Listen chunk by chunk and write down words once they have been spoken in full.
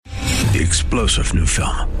the explosive new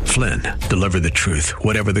film, Flynn, Deliver the Truth,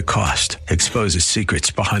 Whatever the Cost, exposes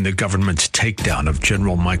secrets behind the government's takedown of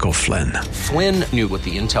General Michael Flynn. Flynn knew what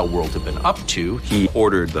the intel world had been up to. He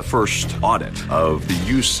ordered the first audit of the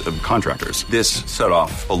use of contractors. This set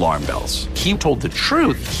off alarm bells. He told the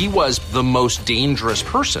truth. He was the most dangerous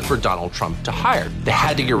person for Donald Trump to hire. They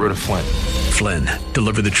had to get rid of Flynn. Flynn,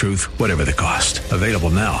 Deliver the Truth, Whatever the Cost. Available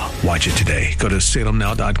now. Watch it today. Go to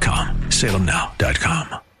salemnow.com.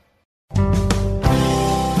 salemnow.com.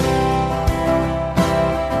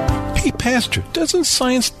 Hey, Pastor, doesn't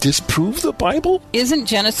science disprove the Bible? Isn't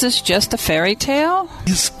Genesis just a fairy tale?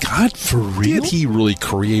 Is God for real? Did he really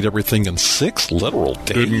create everything in 6 literal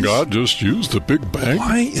days? Didn't God just use the Big Bang?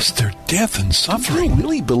 Why is there death and suffering? Do you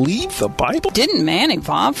really believe the Bible? Didn't man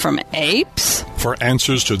evolve from apes? For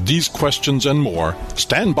answers to these questions and more,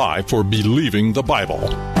 stand by for Believing the Bible.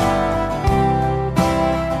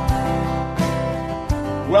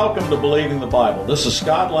 Welcome to Believing the Bible. This is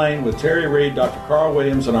Scott Lane with Terry Reed, Dr. Carl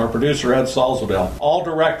Williams, and our producer Ed Salzadell, all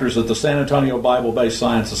directors at the San Antonio Bible-Based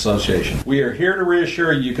Science Association. We are here to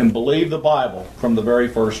reassure you can believe the Bible from the very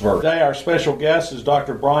first verse. Today our special guest is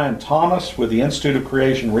Dr. Brian Thomas with the Institute of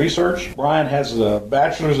Creation Research. Brian has a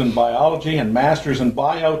bachelor's in biology and master's in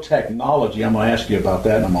biotechnology. I'm going to ask you about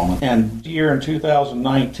that in a moment. And here in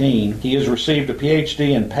 2019, he has received a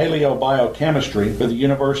PhD in paleobiochemistry for the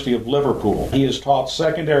University of Liverpool. He has taught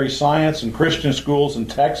secondary science in Christian schools in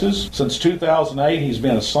Texas. Since 2008, he's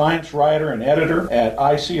been a science writer and editor at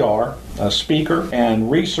ICR, a speaker,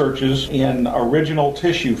 and researches in original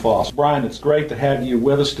tissue fossils. Brian, it's great to have you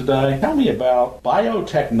with us today. Tell me about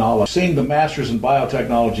biotechnology. Seeing the master's in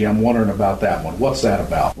biotechnology, I'm wondering about that one. What's that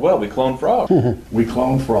about? Well, we clone frogs. We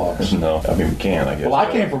clone frogs. No, I mean, we can, I guess. Well,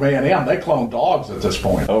 I came from A&M. They clone dogs at this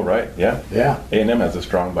point. Oh, right, yeah. Yeah. A&M has a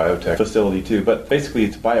strong biotech facility, too. But basically,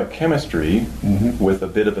 it's biochemistry with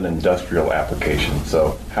a bit of an industrial application.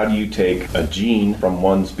 So how do you take a gene from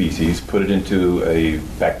one species, put it into a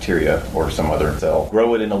bacteria or some other cell,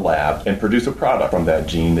 grow it in a lab, and produce a product from that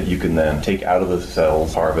gene that you can then take out of the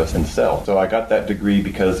cells, harvest, and sell? So I got that degree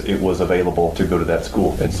because it was available to go to that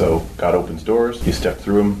school. And so God opens doors, you step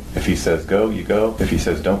through them. If he says go, you go. If he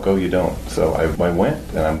says don't go, you don't. So I went,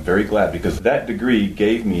 and I'm very glad because that degree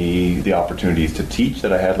gave me the opportunities to teach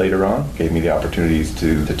that I had later on, gave me the opportunities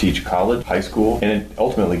to teach college, high school, and it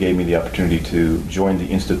ultimately gave me the opportunity to join the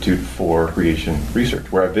Institute for Creation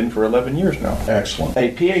Research, where I've been for 11 years now. Excellent.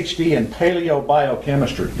 A PhD in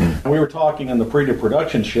paleobiochemistry. We were talking in the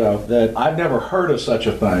pre-production show that I've never heard of such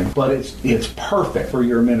a thing, but it's perfect for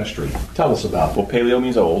your ministry. Tell us about it. Well, paleo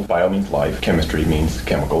means old, bio means life, chemistry means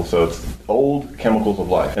chemical, so it's old chemicals of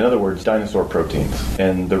life. In other words, dinosaur proteins.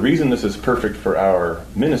 And the reason this is perfect for our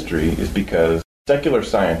ministry is because secular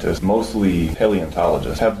scientists, mostly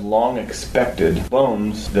paleontologists, have long expected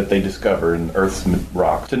bones that they discover in Earth's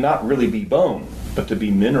rocks to not really be bone, but to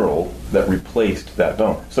be mineral that replaced that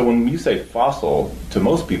bone. So when you say fossil, to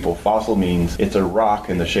most people, fossil means it's a rock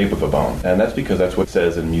in the shape of a bone. And that's because that's what it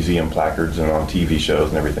says in museum placards and on TV shows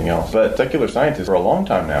and everything else. But secular scientists for a long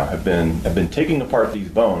time now have been taking apart these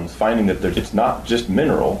bones, finding that it's not just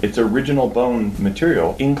mineral, it's original bone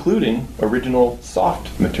material, including original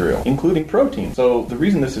soft material, including protein. So the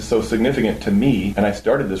reason this is so significant to me, and I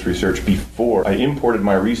started this research before I imported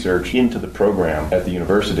my research into the program at the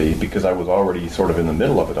university because I was already sort of in the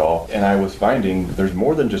middle of it all, and I was finding there's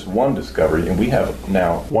more than just one discovery, and we have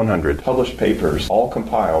now 100 published papers, all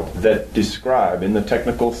compiled, that describe in the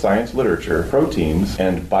technical science literature proteins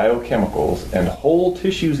and biochemicals and whole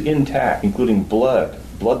tissues intact, including blood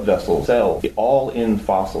vessels, cells, all in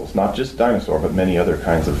fossils, not just dinosaur, but many other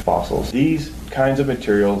kinds of fossils. These kinds of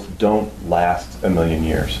materials don't last a million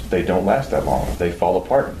years. They don't last that long. They fall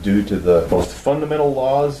apart due to the most fundamental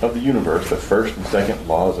laws of the universe, the first and second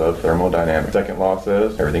laws of thermodynamics. Second law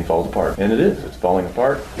says everything falls apart. And it is. It's falling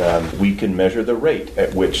apart. We can measure the rate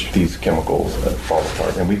at which these chemicals fall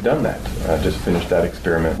apart. And we've done that. Just finished that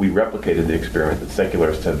experiment. We replicated the experiment that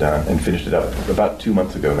secularists had done and finished it up about 2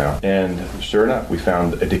 months ago now. And sure enough, we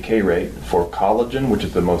found a decay rate for collagen, which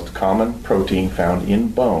is the most common protein found in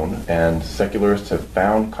bone, and secularists have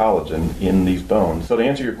found collagen in these bones. So to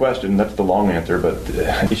answer your question, that's the long answer, but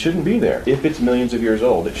it shouldn't be there. If it's millions of years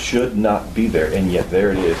old, it should not be there, and yet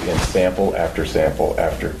there it is in sample after sample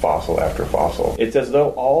after fossil after fossil. It's as though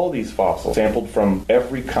all these fossils sampled from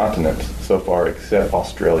every continent so far except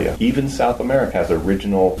Australia. Even South America has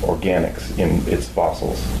original organics in its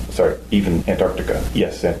fossils. even Antarctica.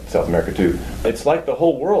 Yes, South America too. It's like the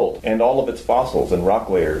whole world and all of its fossils and rock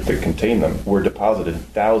layers that contain them were deposited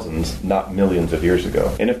thousands, not millions of years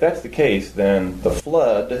ago. And if that's the case, then the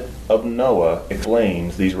flood of Noah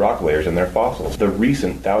explains these rock layers and their fossils. The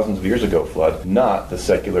recent thousands of years ago flood, not the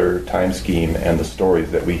secular time scheme and the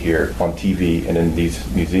stories that we hear on TV and in these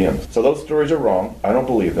museums. So those stories are wrong. I don't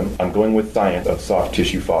believe them. I'm going with science of soft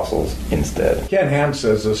tissue fossils instead. Ken Ham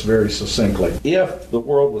says this very succinctly. If the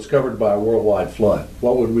world was covered by a worldwide flood,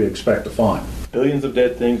 what would we expect to find? Billions of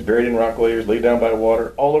dead things buried in rock layers, laid down by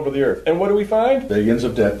water, all over the earth. And what do we find? Billions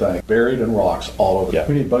of dead things buried in rocks all over. Yeah.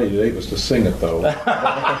 We need Buddy Davis to sing it, though.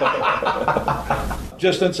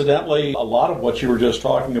 Just incidentally, a lot of what you were just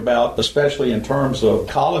talking about, especially in terms of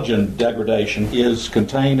collagen degradation, is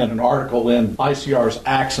contained in an article in ICR's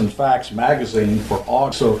Acts and Facts magazine for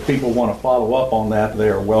August. So if people want to follow up on that, they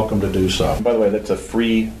are welcome to do so. By the way, that's a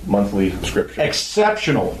free monthly subscription.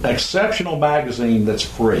 Exceptional magazine that's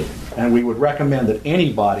free. And we would recommend that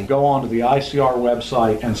anybody go onto the ICR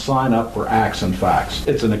website and sign up for Acts and Facts.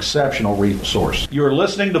 It's an exceptional resource. You're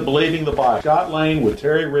listening to Believing the Bible. Scott Lane with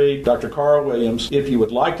Terry Reed, Dr. Carl Williams. If you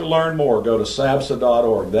would like to learn more, go to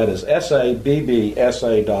sabsa.org. That is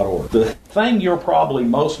sabbsa.org. The thing you're probably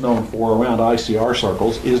most known for around ICR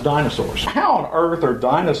circles is dinosaurs. How on earth are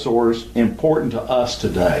dinosaurs important to us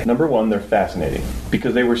today? Number one, they're fascinating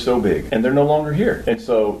because they were so big and they're no longer here. And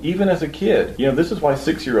so even as a kid, this is why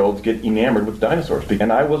 6-year-olds get enamored with dinosaurs.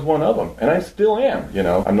 And I was one of them. And I still am.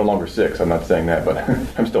 I'm no longer 6. I'm not saying that, but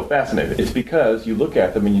I'm still fascinated. It's because you look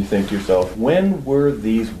at them and you think to yourself, when were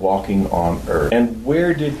these walking on Earth? And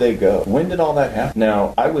where did they go? When did all that happen?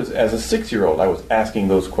 Now, as a 6-year-old, I was asking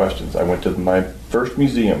those questions. I went to my first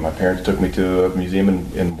museum. My parents took me to a museum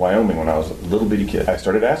in Wyoming when I was a little bitty kid. I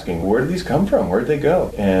started asking, where did these come from? Where did they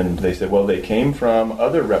go? And they said, well, they came from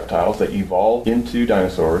other reptiles that evolved into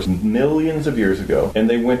dinosaurs millions of years ago, and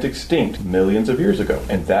they went extinct millions of years ago.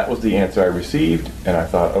 And that was the answer I received, and I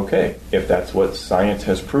thought, okay, if that's what science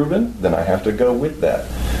has proven, then I have to go with that.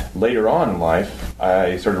 Later on in life,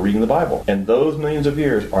 I started reading the Bible, and those millions of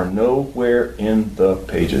years are nowhere in the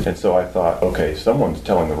pages. And so I thought, okay, someone's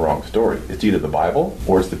telling the wrong story. It's either the Bible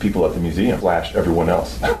or it's the people at the museum / everyone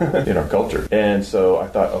else in our culture. And so I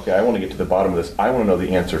thought, okay, I want to get to the bottom of this. I want to know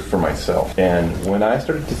the answer for myself. And when I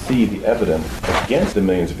started to see the evidence against the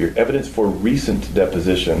millions of years, evidence for recent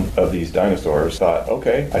deposition of these dinosaurs, thought,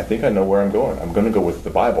 okay, I think I know where I'm going. I'm going to go with the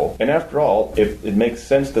Bible. And after all, if it makes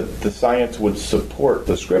sense that the science would support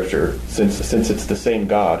the Scripture, since it's the same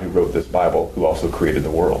God who wrote this Bible, who also created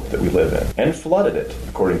the world that we live in and flooded it,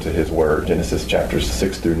 according to His Word, Genesis chapters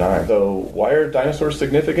 6 through 9. So why are dinosaurs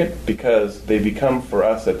significant? Because they become, for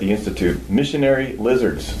us at the Institute, missionary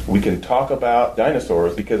lizards. We can talk about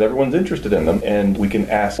dinosaurs because everyone's interested in them, and we can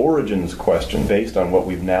ask origins questions based on what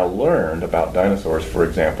we've now learned about dinosaurs. For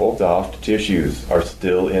example, soft tissues are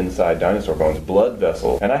still inside dinosaur bones, blood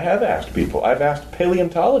vessels. And I have asked people, I've asked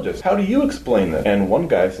paleontologists, how do you explain this? And one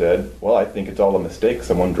guy said, well, I think it's all a mistake.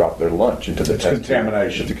 Someone dropped their lunch into the test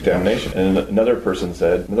contamination. It's contamination. And another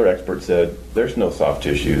expert said, there's no soft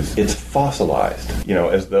tissues. It's fossilized.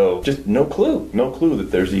 As though just no clue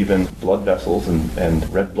that there's even blood vessels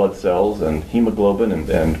and red blood cells and hemoglobin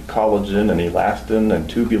and collagen and elastin and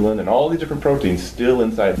tubulin and all these different proteins still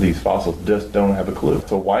inside these fossils. Just don't have a clue.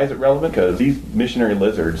 So why is it relevant? Because these missionary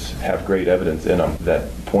lizards have great evidence in them that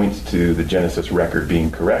points to the Genesis record being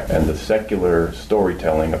correct and the secular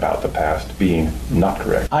storytelling about the past being not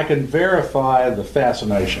correct. I can verify the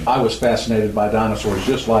fascination. I was fascinated by dinosaurs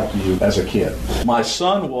just like you as a kid. My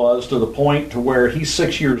son was, to the point to where he's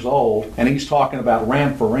 6 years old and he's talking about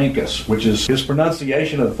Rhamphorhynchus, which is his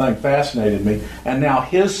pronunciation of the thing fascinated me. And now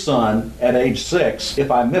his son at age 6, if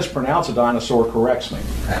I mispronounce a dinosaur, corrects me.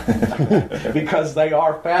 Because they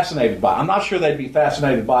are fascinated by them. I'm not sure they'd be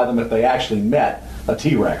fascinated by them if they actually met a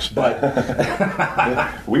T-Rex, but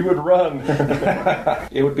we would run.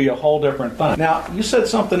 It would be a whole different thing. Now, you said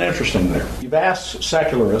something interesting there. You've asked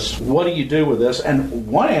secularists, what do you do with this? And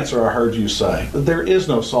one answer I heard you say, there is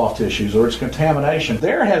no soft tissues or it's contamination.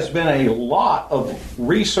 There has been a lot of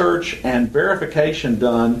research and verification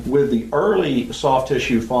done with the early soft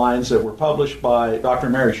tissue finds that were published by Dr.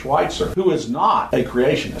 Mary Schweitzer, who is not a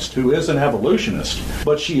creationist, who is an evolutionist,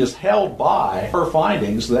 but she is held by her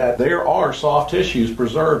findings that there are soft tissues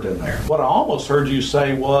preserved in there. What I almost heard you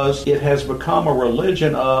say was it has become a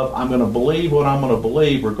religion of I'm going to believe what I'm going to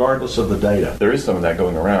believe regardless of the data. There is some of that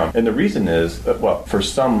going around. And the reason is, for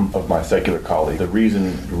some of my secular colleagues, the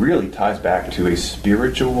reason really ties back to a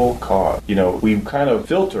spiritual cause. We kind of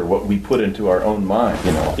filter what we put into our own mind.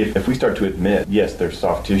 If we start to admit, yes, there's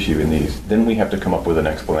soft tissue in these, then we have to come up with an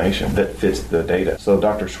explanation that fits the data. So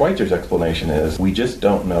Dr. Schweitzer's explanation is, we just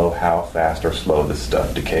don't know how fast or slow this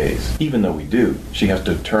stuff decays. Even though we do, she has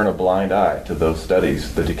to turn a blind eye to those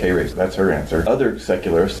studies, the decay rates. That's her answer. Other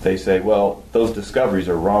secularists, they say, well, those discoveries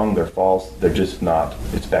are wrong, they're false, they're just not.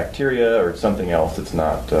 It's bacteria or it's something else. It's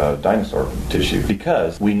not dinosaur tissue.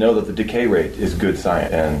 Because we know that the decay rate is good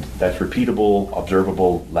science, and that's repeatable,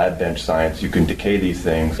 observable, lab bench science. You can decay these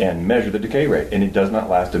things and measure the decay rate, and it does not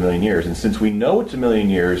last 1,000,000 years. And since we know it's 1,000,000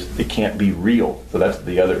 years, it can't be real. So that's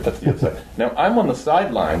the other side. Now, I'm on the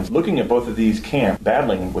sidelines looking at both of these camps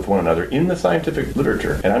battling with one another in the scientific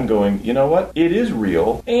literature, and I'm going, you know what? It is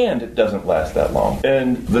real, and it doesn't last that long.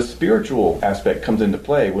 And the spiritual aspect comes into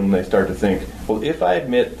play when they start to think, well, if I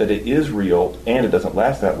admit that it is real and it doesn't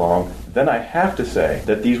last that long, then I have to say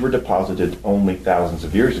that these were deposited only thousands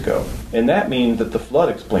of years ago. And that means that the flood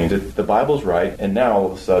explains it, the Bible's right, and now all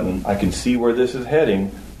of a sudden I can see where this is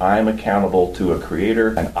heading. I'm accountable to a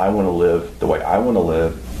creator, and I want to live the way I want to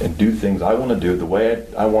live and do things I want to do the way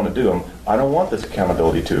I want to do them. I don't want this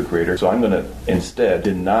accountability to a creator, so I'm going to instead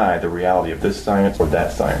deny the reality of this science or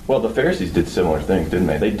that science. Well, the Pharisees did similar things, didn't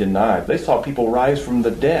they? They saw people rise from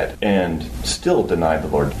the dead and still denied the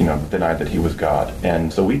Lord, denied that he was God.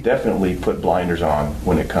 And so we definitely put blinders on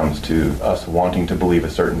when it comes to us wanting to believe a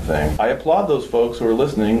certain thing. I applaud those folks who are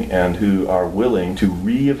listening and who are willing to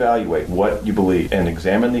reevaluate what you believe and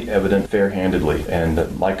examine the evidence fair-handedly.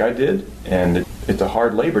 And like I did, and it's a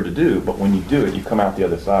hard labor to do, but when you do it, you come out the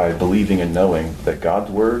other side believing and knowing that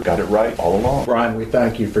God's Word got it right all along. Brian, we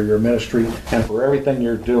thank you for your ministry and for everything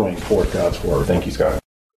you're doing for God's Word. Thank you, Scott.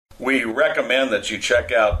 We recommend that you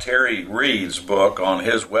check out Terry Reid's book on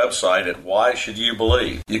his website at Why Should You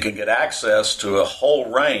Believe. You can get access to a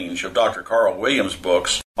whole range of Dr. Carl Williams'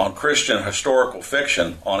 books on Christian historical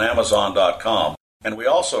fiction on Amazon.com. And we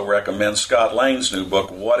also recommend Scott Lane's new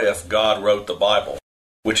book, What If God Wrote the Bible,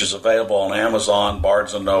 which is available on Amazon,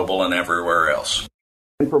 Barnes & Noble, and everywhere else.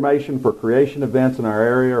 Information for creation events in our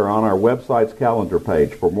area are on our website's calendar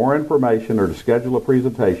page. For more information or to schedule a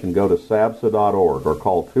presentation, go to sabsa.org or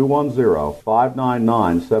call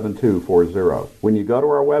 210-599-7240. When you go to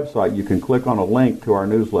our website, you can click on a link to our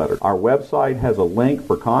newsletter. Our website has a link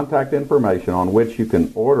for contact information on which you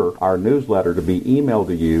can order our newsletter to be emailed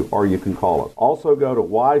to you, or you can call us. Also go to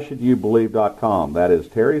whyshouldyoubelieve.com. That is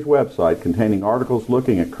Terry's website containing articles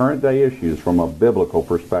looking at current day issues from a biblical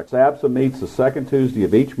perspective. SABSA meets the second Tuesday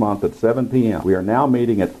of each month at 7 p.m. We are now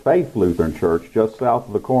meeting at Faith Lutheran Church just south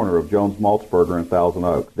of the corner of Jones Maltzberger and Thousand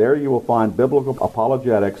Oaks. There you will find biblical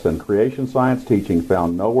apologetics and creation science teaching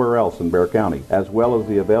found nowhere else in Bexar County, as well as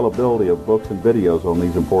the availability of books and videos on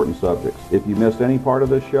these important subjects. If you missed any part of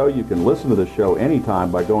this show, you can listen to the show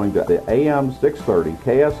anytime by going to the AM 630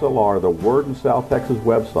 KSLR, the Word in South Texas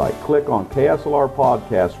website. Click on KSLR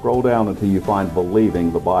Podcast, scroll down until you find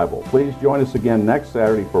Believing the Bible. Please join us again next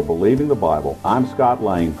Saturday for Believing the Bible. I'm Scott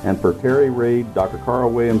Lane, and for Terry Reid, Dr. Carl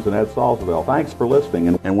Williams, and Ed Salzville, thanks for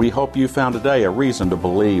listening, and we hope you found today a reason to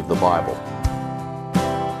believe the Bible.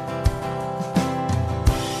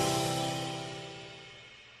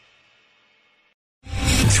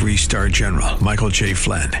 Three-star General Michael J.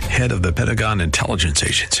 Flynn, head of the Pentagon Intelligence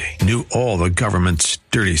Agency, knew all the government's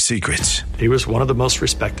dirty secrets. He was one of the most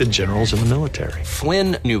respected generals in the military.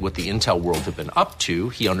 Flynn knew what the intel world had been up to.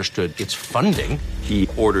 He understood its funding. He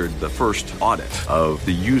ordered the first audit of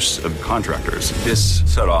the use of contractors. This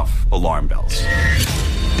set off alarm bells.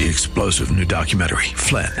 The explosive new documentary,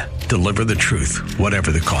 Flynn, Deliver the Truth,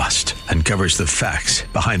 Whatever the Cost, uncovers the facts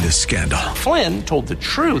behind this scandal. Flynn told the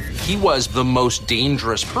truth. He was the most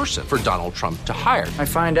dangerous person for Donald Trump to hire. I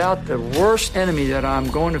find out the worst enemy that I'm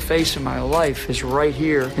going to face in my life is right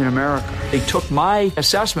here in America. They took my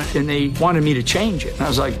assessment and they wanted me to change it. And I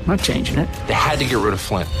was like, I'm not changing it. They had to get rid of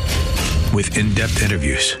Flynn. With in-depth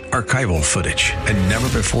interviews, archival footage, and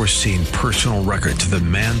never-before-seen personal records of the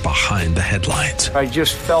man behind the headlines. I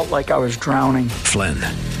just felt like I was drowning. Flynn,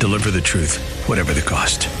 Deliver the Truth, Whatever the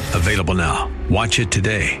Cost. Available now. Watch it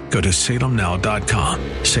today. Go to salemnow.com.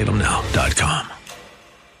 salemnow.com.